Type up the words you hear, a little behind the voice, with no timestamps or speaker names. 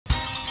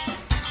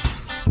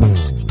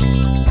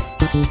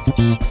Alright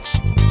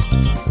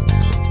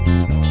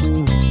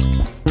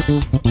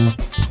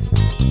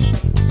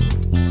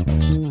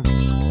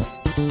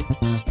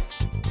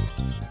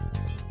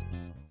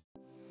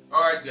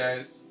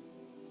guys,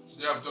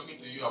 today I'm talking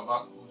to you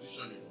about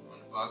positioning on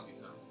the bass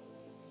guitar,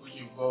 which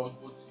involves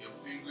both your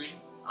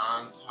fingering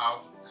and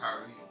how to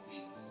carry your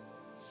bass.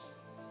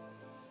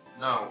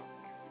 Now,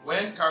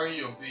 when carrying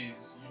your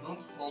bass, you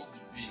don't hug the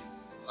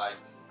bass like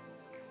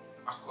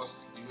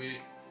acoustic, the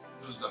way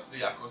those that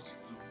play acoustic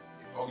do.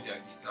 They hug their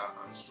guitar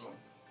and strum.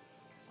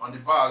 On the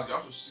bass, you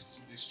have to sit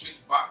with a straight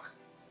back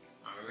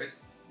and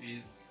rest the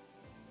bass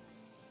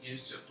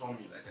against your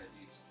tummy like I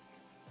did.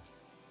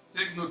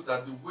 Take note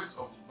that the weight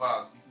of the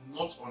bass is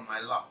not on my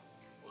lap,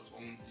 but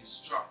on the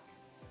strap,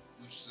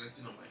 which is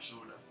resting on my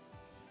shoulder.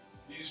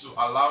 This is to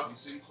allow the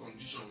same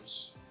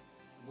conditions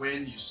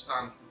when you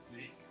stand to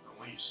play and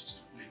when you sit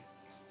to play.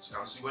 So you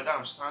can see whether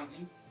I'm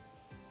standing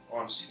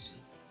or I'm sitting,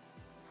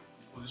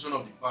 the position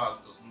of the bass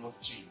does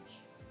not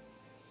change.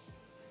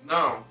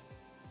 Now,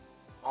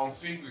 on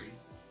fingering,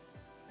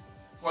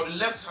 for the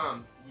left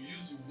hand, we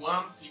use the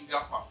 1 finger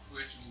per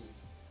fret rule,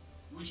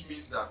 which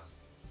means that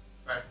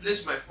if I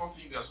place my 4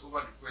 fingers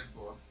over the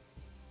fretboard,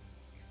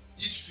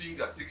 each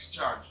finger takes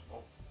charge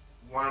of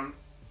 1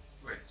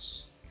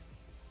 fret.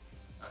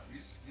 That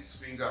is, this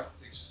finger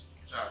takes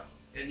charge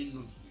of any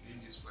note within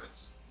this fret.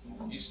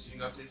 Each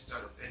finger takes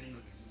charge of any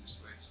note within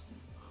this fret,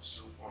 and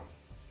so on.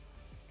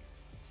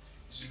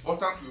 It's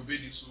important to obey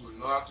this rule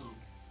in order to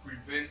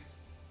prevent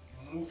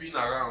moving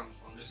around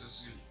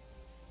unnecessarily.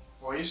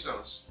 For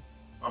instance,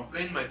 if I'm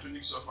playing my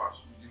tonic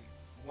surface with the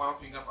 1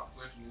 finger per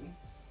fret rule,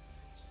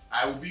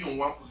 I will be on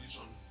one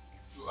position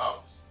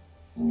throughout.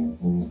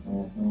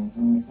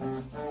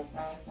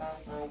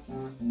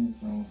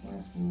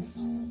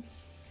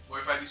 But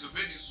if I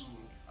disobey this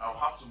rule, I'll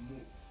have to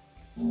move.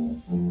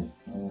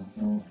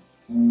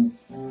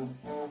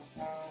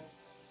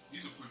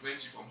 This will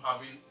prevent you from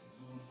having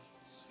good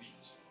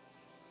speed.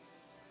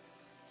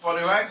 For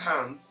the right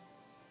hand,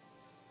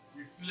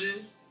 we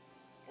play,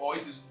 or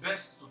it is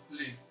best to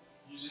play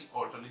using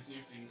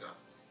alternating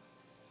fingers.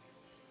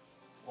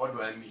 What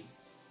do I mean?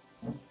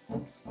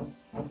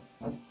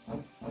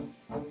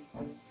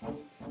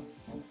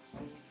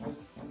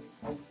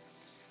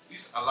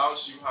 This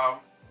allows you to have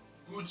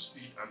good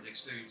speed and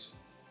dexterity.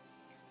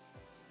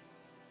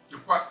 To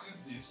practice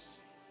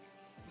this,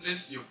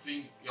 place your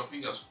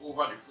fingers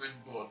over the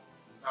fretboard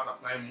without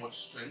applying much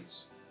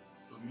strength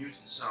to mute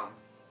the sound,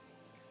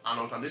 and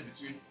alternate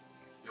between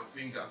your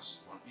fingers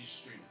on each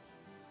string.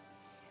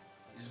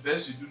 It's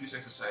best to do this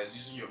exercise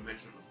using your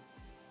metronome.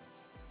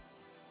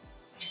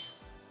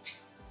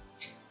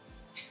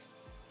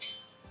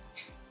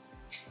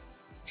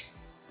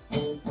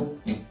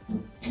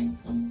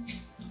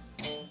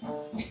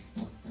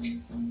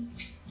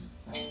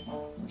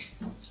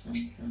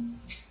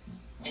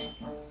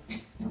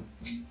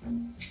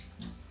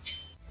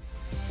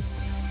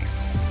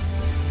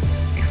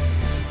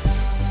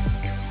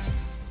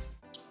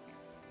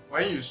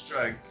 When you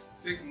strike,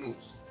 take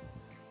note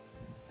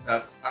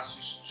that as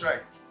you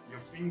strike, your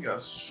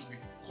fingers should be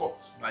caught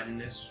by the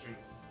next string.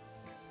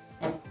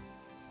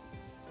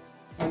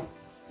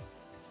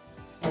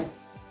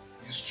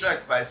 You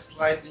strike by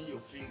sliding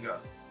your finger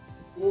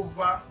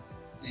over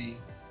the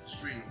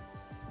string,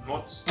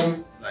 not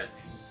like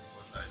this,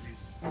 but like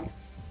this.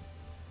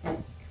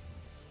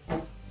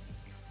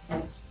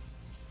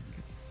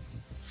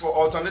 For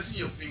alternating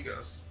your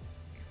fingers,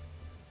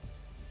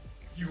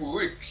 you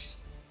rake.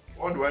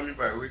 What do I mean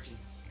by raking?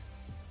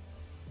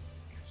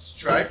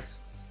 Strike,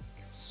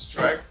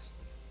 strike.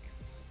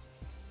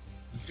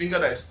 The finger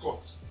that is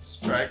caught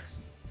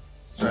strikes,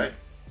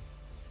 strikes.